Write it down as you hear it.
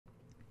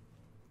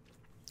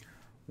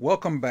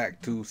Welcome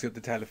back to Sip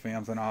the Tally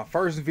Films. In our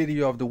first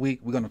video of the week,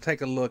 we're going to take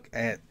a look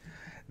at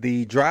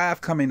the drive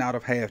coming out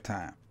of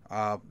halftime.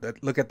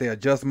 Look at the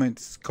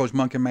adjustments Coach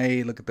Monkey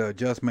made. Look at the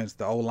adjustments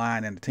the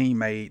O-line and the team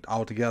made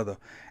all together.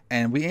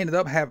 And we ended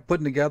up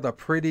putting together a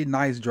pretty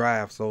nice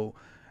drive. So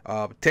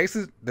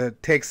the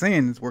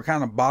Texans were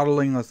kind of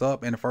bottling us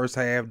up in the first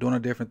half,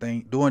 doing different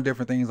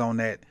things on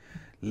that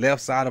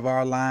left side of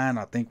our line.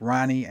 I think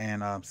Ronnie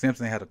and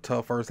Simpson had a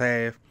tough first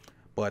half.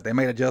 But they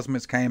made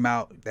adjustments, came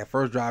out that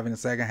first drive in the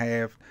second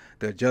half.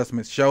 The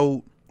adjustments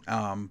showed.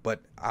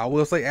 But I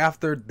will say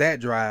after that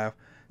drive,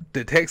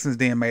 the Texans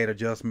then made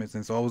adjustments.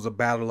 And so it was a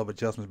battle of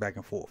adjustments back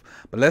and forth.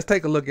 But let's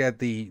take a look at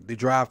the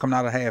drive coming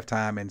out of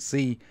halftime and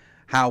see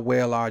how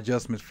well our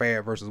adjustments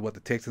fared versus what the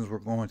Texans were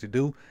going to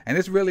do. And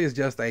this really is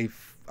just a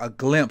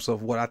glimpse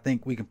of what I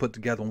think we can put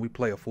together when we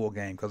play a full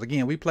game. Because,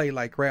 again, we played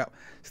like crap,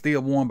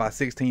 still won by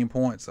 16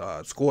 points,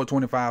 scored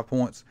 25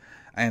 points.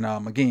 And,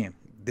 again,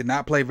 did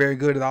not play very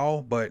good at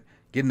all, but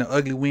getting the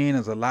ugly win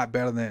is a lot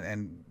better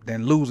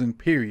than losing,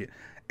 period.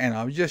 And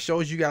it just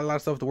shows you got a lot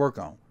of stuff to work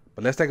on.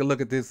 But let's take a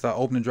look at this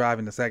opening drive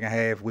in the second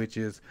half, which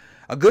is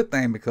a good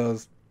thing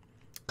because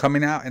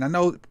coming out, and I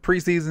know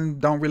preseason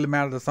don't really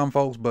matter to some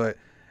folks, but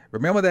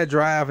remember that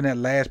drive in that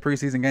last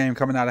preseason game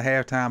coming out of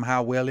halftime,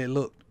 how well it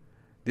looked?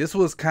 This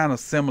was kind of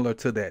similar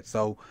to that.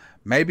 So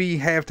maybe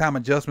halftime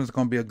adjustments are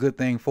going to be a good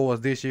thing for us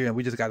this year, and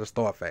we just got to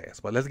start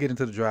fast. But let's get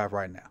into the drive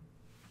right now.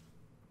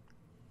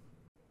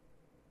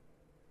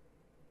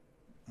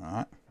 All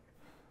right.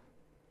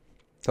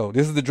 So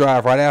this is the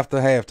drive right after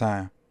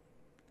halftime.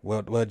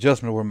 Well,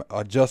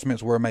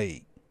 adjustments were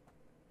made.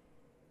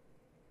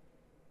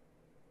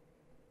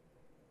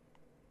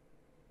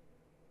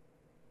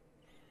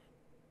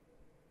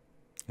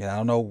 And I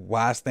don't know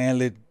why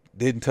Stanley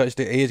didn't touch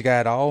the edge guy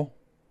at all.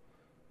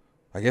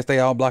 I guess they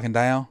all blocking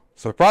down.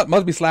 So it probably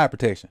must be slide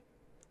protection.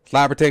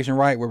 Slide protection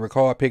right with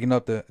Ricard picking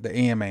up the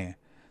end man.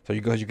 So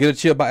you get a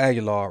chip by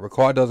Aguilar.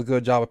 Ricard does a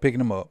good job of picking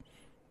him up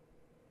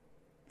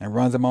and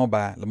runs him on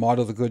by. Lamar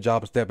does a good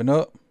job of stepping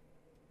up.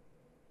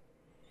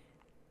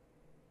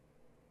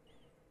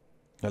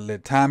 A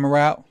little timing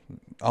route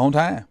on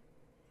time.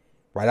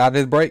 Right out of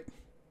his break.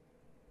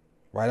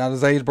 Right out of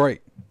Zay's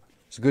break.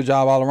 It's a good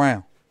job all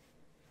around.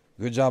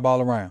 Good job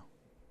all around.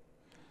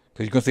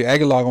 Because you're going to see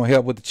Aguilar going to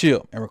help with the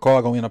chip. And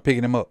Ricard going to end up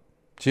picking him up.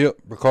 Chip,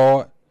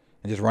 Ricard,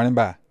 and just running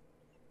by.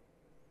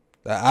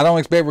 I don't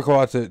expect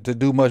Ricard to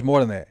do much more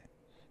than that.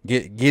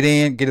 Get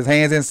in, get his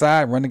hands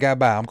inside, run the guy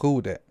by. I'm cool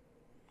with that.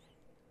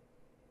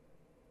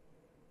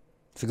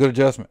 It's a good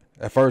adjustment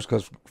at first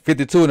because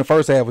 52 in the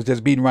first half was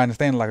just beating Ryan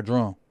Stanley like a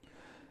drum.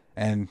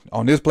 And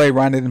on this play,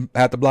 Ryan didn't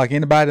have to block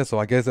anybody, so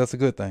I guess that's a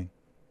good thing.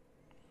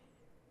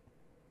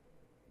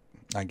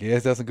 I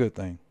guess that's a good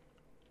thing.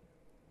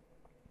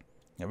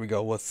 There we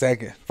go. What's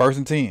second? First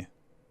and 10.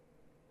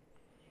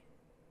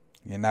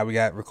 And now we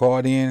got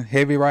Ricard in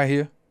heavy right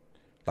here.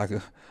 Like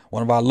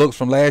one of our looks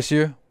from last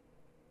year.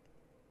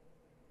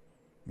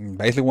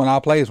 Basically one of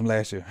our plays from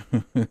last year.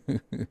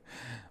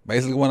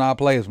 Basically one of our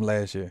plays from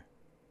last year.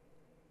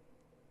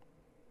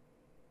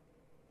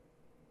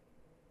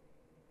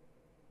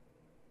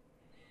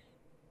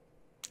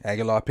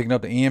 Aguilar picking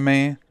up the end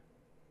man.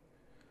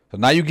 So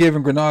now you're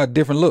giving Grenard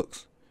different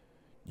looks.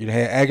 You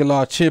had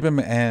Aguilar chip him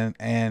and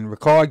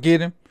Ricard get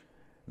him.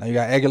 Now you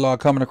got Aguilar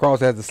coming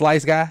across as the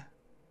slice guy.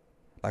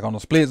 Like on a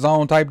split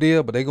zone type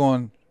deal, but they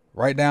going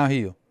right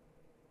downhill.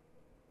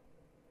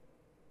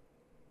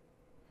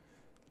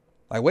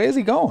 Like, where is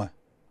he going?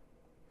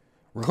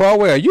 Ricard,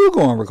 where are you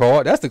going,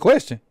 Ricard? That's the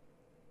question.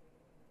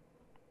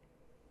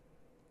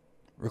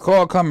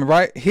 Ricard coming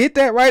right. Hit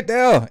that right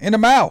there in the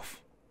mouth.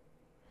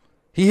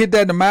 He hit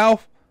that in the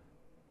mouth.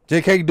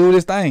 JK can do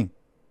this thing.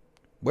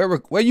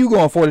 Where you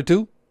going,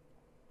 42?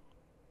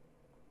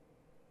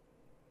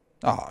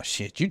 Oh,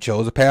 shit. You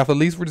chose a path of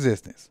least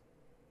resistance.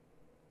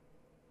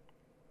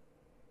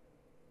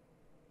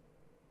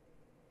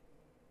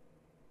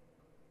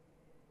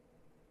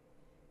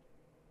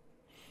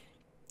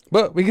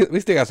 But we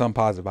still got something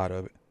positive out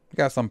of it. We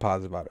got something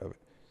positive out of it.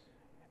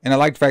 And I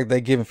like the fact that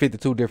they giving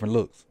 52 different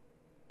looks.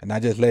 And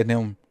not just letting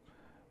him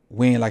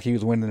win like he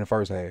was winning in the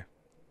first half.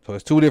 So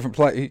it's two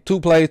plays,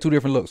 two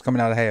different looks coming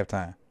out of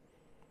halftime.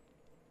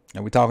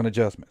 And we're talking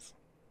adjustments.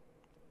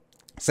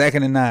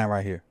 2nd and 9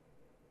 right here.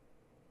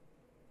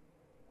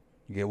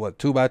 You get what,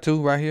 2 by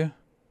 2 right here?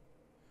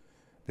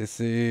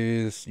 This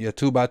is,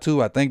 2 by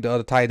 2. I think the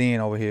other tight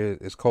end over here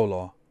is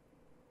Kolar.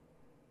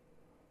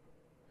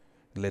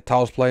 The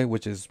toss play,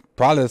 which is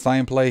probably the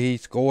same play he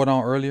scored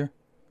on earlier.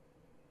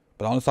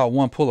 But I only saw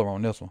one puller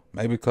on this one.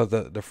 Maybe because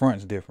the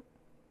front's different.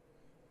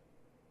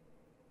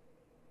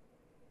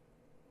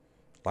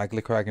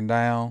 Likely cracking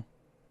down.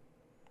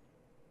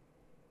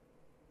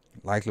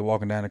 Likely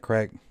walking down the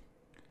crack.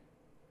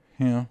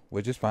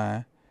 Which is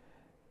fine.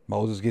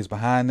 Moses gets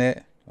behind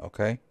that.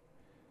 Okay.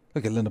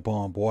 Look at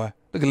Linderbaum, boy.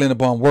 Look at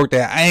Linderbaum work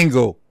that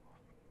angle.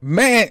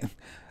 Man.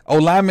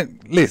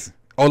 O-lineman, listen.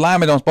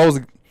 O-lineman don't supposed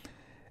to.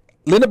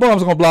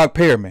 Linderbaum's going to block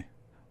Perriman.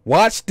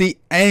 Watch the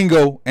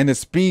angle and the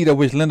speed at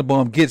which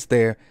Linderbaum gets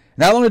there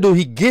Not only do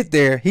he get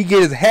there, he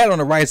get his hat on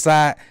the right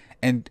side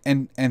and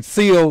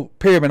seal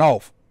Perryman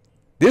off.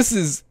 This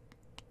is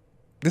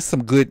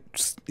some good.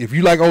 If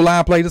you like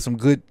O-line play, this is some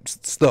good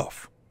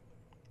stuff.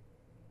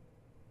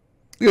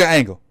 Look at that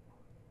angle.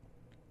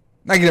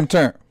 Now get him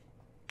turned.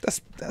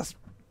 That's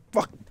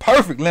fucking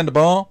perfect,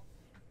 Linderbaum.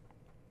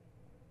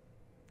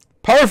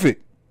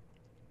 Perfect.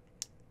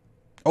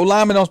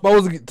 O-linemen don't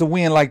supposed to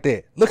win like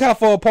that. Look how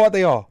far apart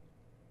they are.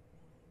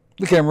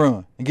 Look at him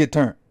run and get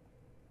turned.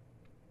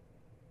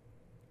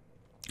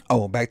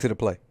 Oh, back to the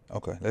play.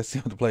 Okay, let's see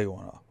what the play going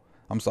on.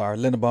 I'm sorry,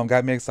 Linderbaum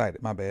got me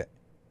excited. My bad.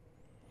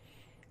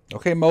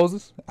 Okay,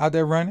 Moses out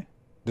there running.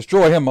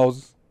 Destroy him,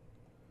 Moses.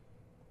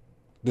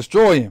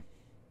 Destroy him.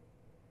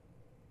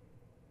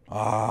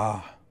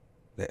 I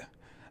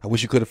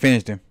wish you could have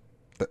finished him.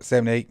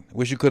 7-8. I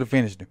wish you could have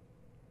finished him.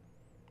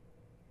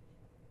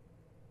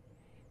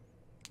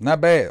 Not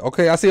bad.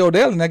 Okay, I see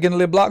Odell and they're getting a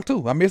little block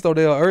too. I missed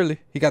Odell early.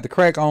 He got the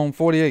crack on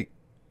 48.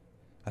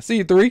 I see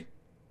you, 3.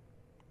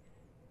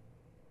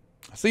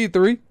 I see you,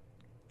 3.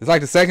 It's like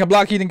the second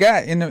block he done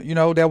got in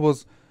the, that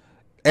was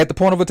at the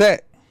point of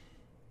attack.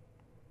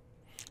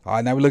 All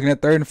right, now we're looking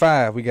at 3rd and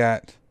 5. We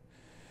got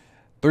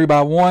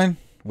 3-by-1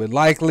 with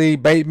Likely,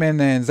 Bateman,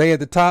 and Zay at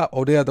the top.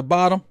 Odell at the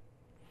bottom.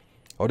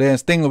 Odell and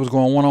Stingler was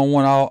going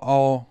one-on-one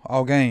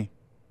all game.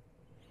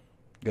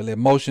 Got a little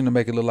motion to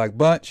make it look like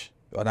bunch.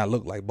 Or not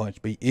look like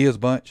bunch, but he is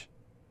bunch.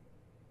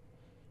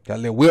 Got a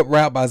little whip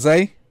route by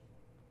Zay.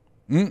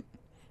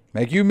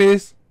 Make you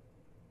miss.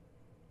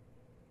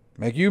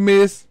 Make you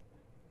miss.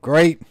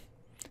 Great.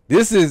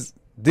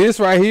 This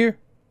right here.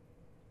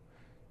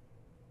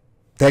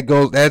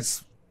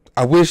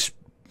 I wish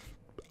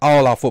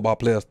all our football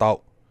players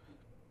thought.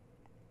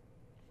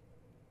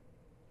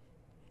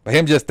 But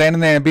him just standing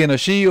there and being a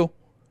shield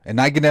and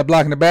not getting that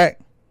block in the back,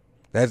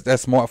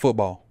 that's smart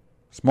football.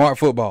 Smart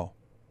football.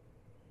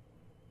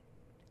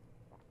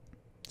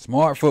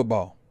 Smart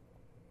football.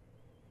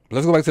 But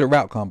let's go back to the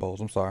route combos.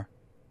 I'm sorry.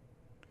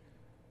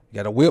 You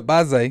got a whip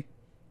by Zay.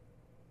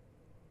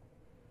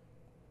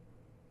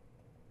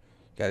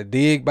 Got a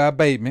dig by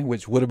Bateman,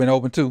 which would have been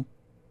open too.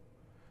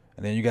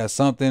 And then you got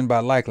something by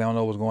Likely. I don't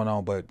know what's going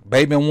on, but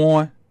Bateman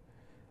won.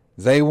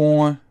 Zay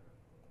won.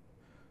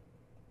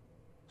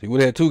 So you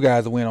would have had 2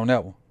 guys to win on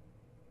that one.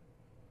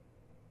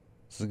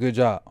 This is a good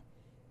job.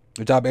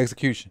 Good job of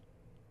execution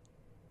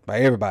by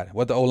everybody.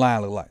 What the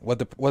O-line look like. What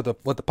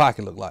the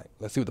pocket look like.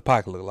 Let's see what the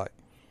pocket look like.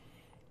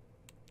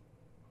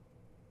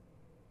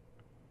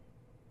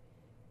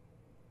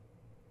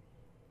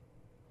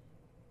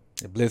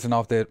 They're blitzing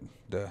off the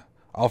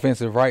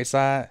offensive right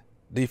side,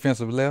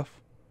 defensive left.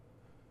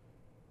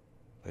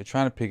 They're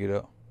trying to pick it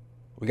up.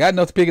 We got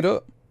enough to pick it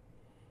up.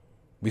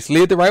 We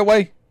slid the right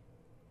way.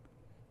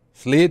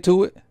 Slid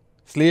to it.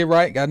 Slid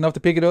right. Got enough to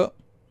pick it up.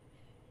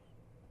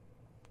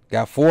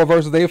 Got 4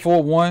 versus their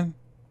 4. 1,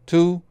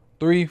 2,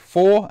 3,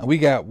 4. And we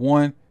got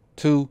 1,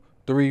 2,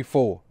 3,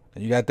 4.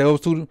 And you got those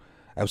 2.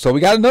 So we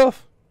got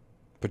enough.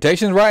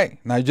 Protection's right.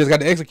 Now you just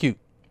got to execute.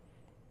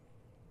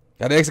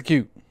 Got to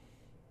execute.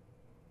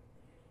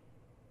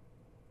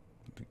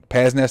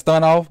 Passing that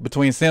stunt off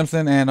between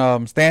Simpson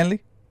and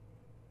Stanley.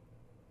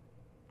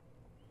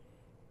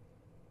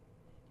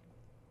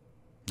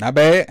 Not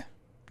bad.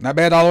 Not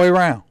bad all the way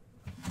around.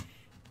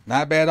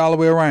 Not bad all the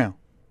way around.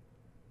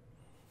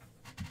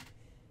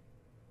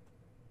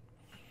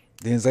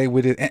 Then Zay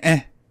with it.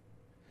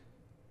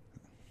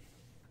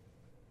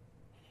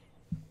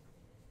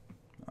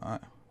 All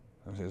right.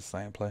 That's the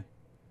same play.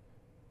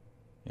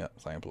 Yep,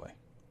 same play.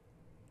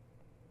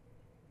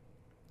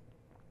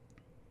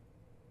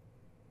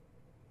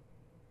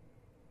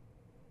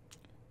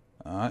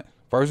 All right.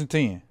 1st and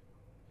 10.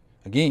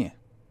 Again.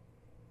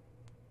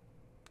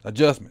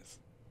 Adjustments.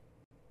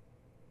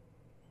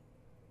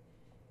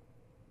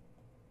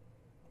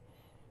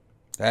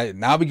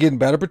 Now we're getting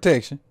better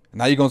protection.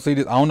 Now you're going to see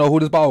this. I don't know who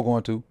this ball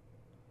going to.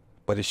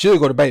 But it should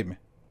go to Bateman.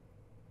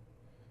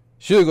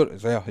 Should go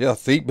to, yeah,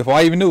 see, before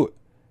I even knew it.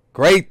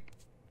 Great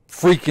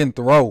freaking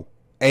throw.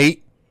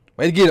 8.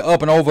 Way to get it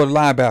up and over the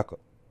linebacker.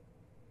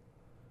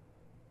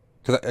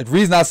 Because the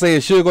reason I say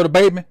it should go to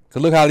Bateman,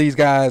 because look how these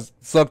guys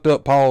sucked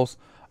up Pauls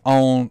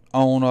on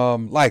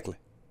Likely.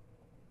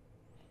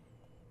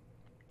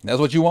 That's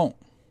what you want.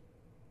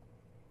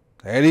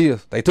 There it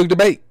is. They took the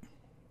bait.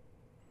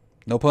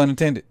 No pun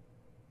intended.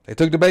 They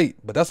took the bait,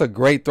 but that's a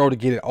great throw to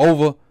get it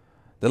over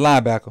the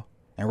linebacker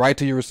and right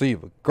to your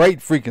receiver. Great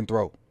freaking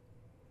throw.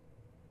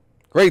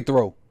 Great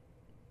throw.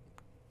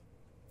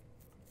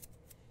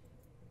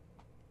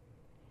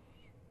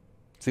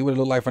 See what it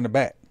looked like from the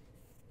back.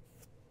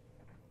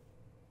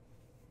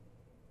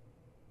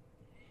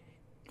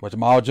 Watch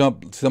them all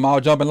jump. See them all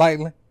jumping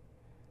Likely.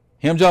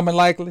 Him jumping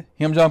Likely.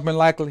 Him jumping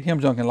Likely. Him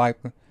jumping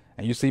Likely.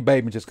 And you see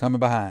Bateman just coming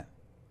behind.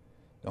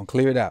 Don't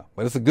clear it out.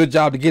 But it's a good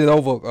job to get it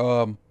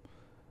over.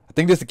 I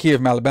think this is the kid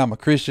from Alabama,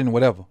 Christian,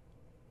 whatever.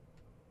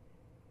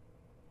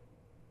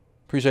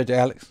 Appreciate you,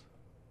 Alex.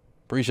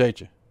 Appreciate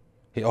you.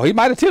 He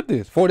might have tipped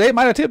this. 48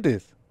 might have tipped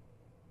this.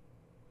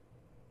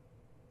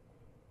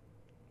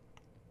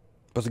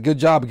 But it's a good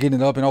job of getting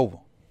it up and over.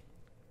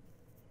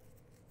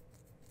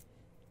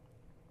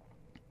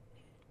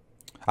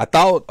 I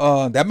thought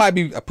that might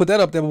be, I put that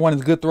up there with one of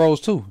his good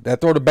throws too.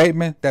 That throw to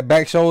Bateman, that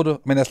back shoulder,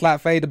 that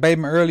slot fade to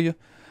Bateman earlier.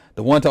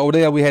 The one to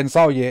Odell we hadn't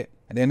saw yet.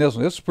 And then this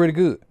one, this was pretty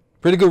good.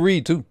 Pretty good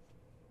read too.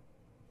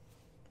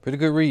 Pretty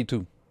good read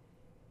too.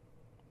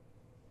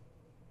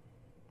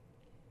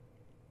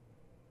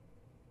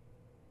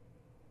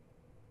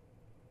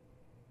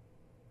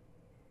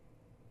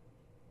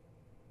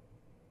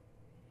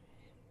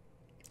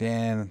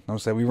 Then I'm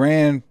saying we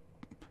ran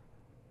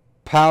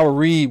power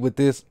read with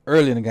this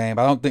early in the game.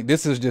 I don't think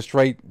this is just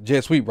straight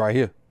jet sweep right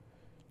here.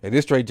 Yeah,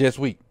 this straight jet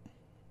sweep.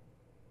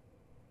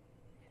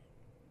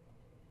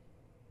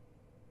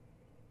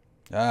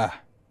 Let's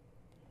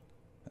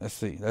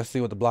see. Let's see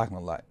what the blocking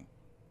look like.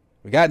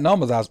 We got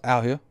numbers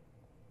out here.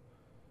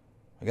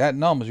 We got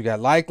numbers. You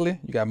got Likely.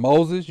 You got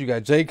Moses. You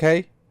got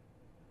JK.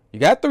 You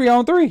got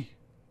 3-on-3.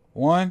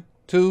 1,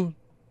 2,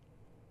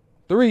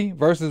 3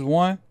 versus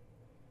 1,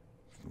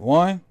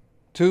 1,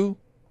 2,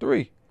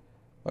 3.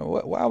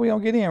 Why are we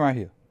don't get in right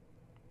here?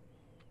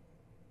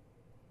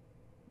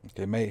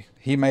 Okay,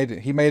 he made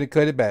it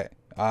cut it back.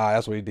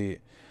 That's what he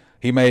did.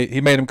 He made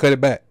him cut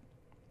it back.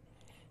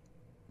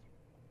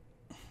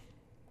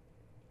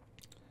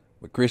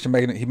 With Christian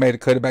he made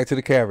it cut it back to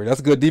the cavalry. That's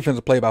a good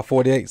defensive play by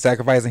 48,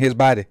 sacrificing his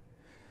body.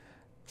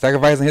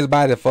 Sacrificing his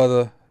body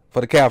for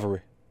the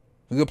cavalry.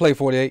 A good play,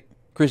 48.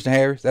 Christian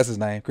Harris, that's his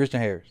name. Christian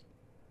Harris.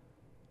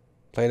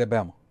 Played at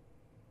Bama.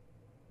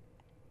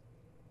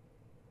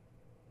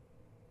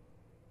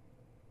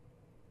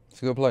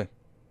 It's a good play.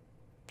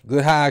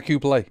 Good high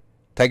IQ play.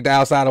 Take the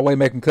outside away,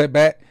 make him cut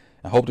back,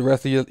 and hope the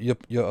rest of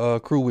your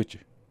crew with you.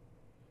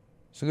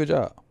 It's a good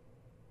job.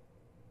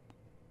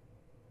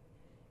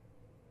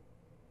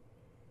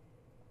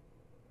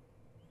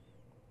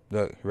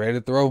 Look, ready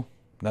to throw.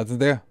 Nothing's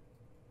there.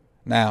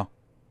 Now,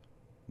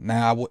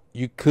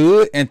 you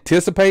could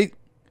anticipate,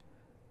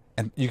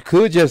 and you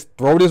could just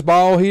throw this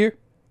ball here,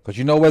 because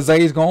you know where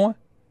Zay's going.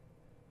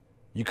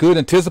 You could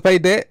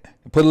anticipate that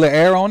and put a little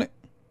air on it.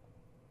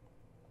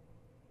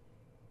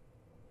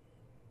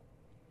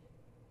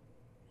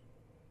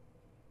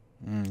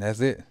 That's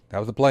it. That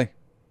was the play.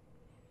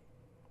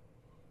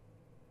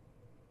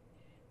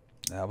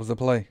 That was the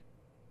play.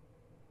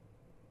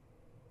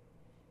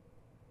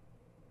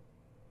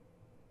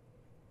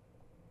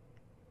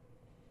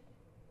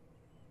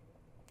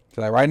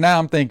 So like right now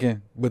I'm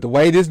thinking, with the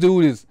way this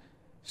dude is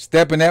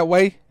stepping that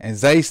way and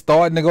Zay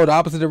starting to go the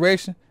opposite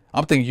direction,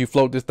 I'm thinking you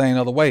float this thing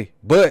the other way.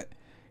 But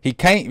he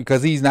can't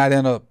because he's not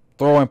in a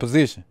throwing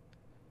position.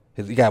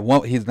 He got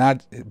one. He's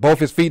not. Both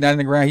his feet not in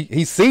the ground.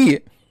 He see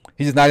it.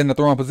 He's just not in the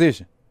throwing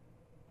position.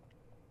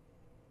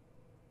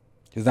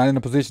 He's not in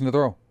the position to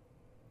throw.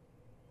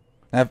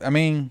 Now, I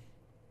mean,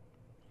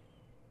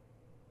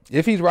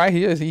 if he's right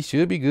here, he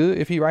should be good.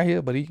 If he's right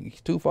here, but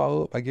he's too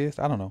far up, I guess.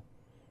 I don't know.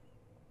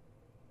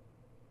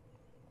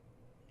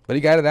 But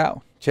he got it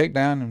out. Checked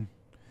down, and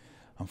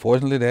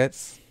unfortunately,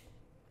 that's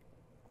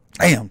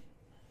where I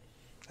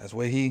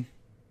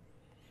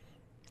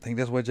think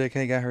that's where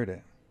JK got hurt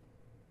at.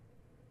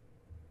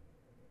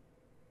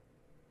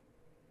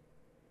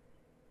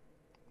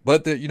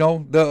 But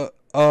the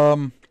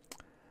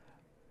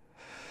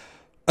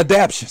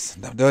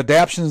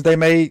adaptions they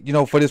made,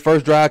 for this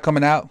first drive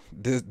coming out,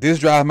 this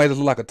drive made us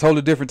look like a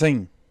totally different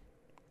team.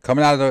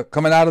 Coming out of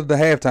the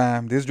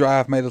halftime, this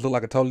drive made us look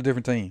like a totally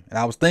different team. And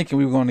I was thinking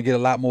we were going to get a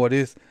lot more of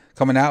this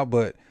coming out,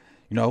 but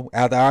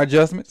after our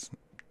adjustments,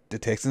 the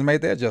Texans made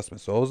their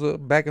adjustments. So it was a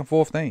back and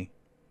forth thing.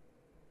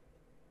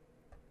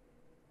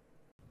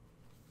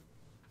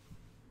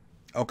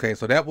 Okay,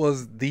 so that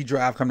was the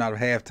drive coming out of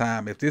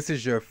halftime. If this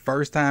is your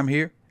first time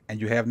here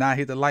and you have not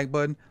hit the like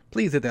button,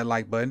 please hit that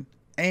like button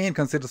and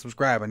consider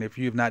subscribing if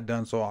you have not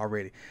done so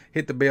already.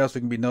 Hit the bell so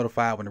you can be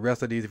notified when the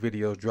rest of these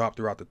videos drop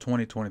throughout the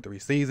 2023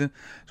 season.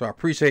 So I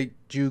appreciate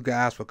you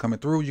guys for coming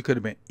through. You could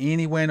have been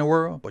anywhere in the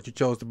world, but you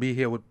chose to be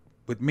here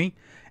with me.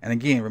 And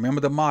again,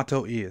 remember the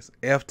motto is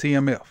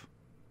FTMF.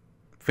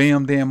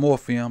 Film, then more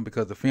film,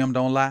 because the film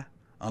don't lie,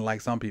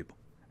 unlike some people.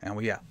 And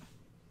we out.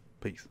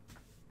 Peace.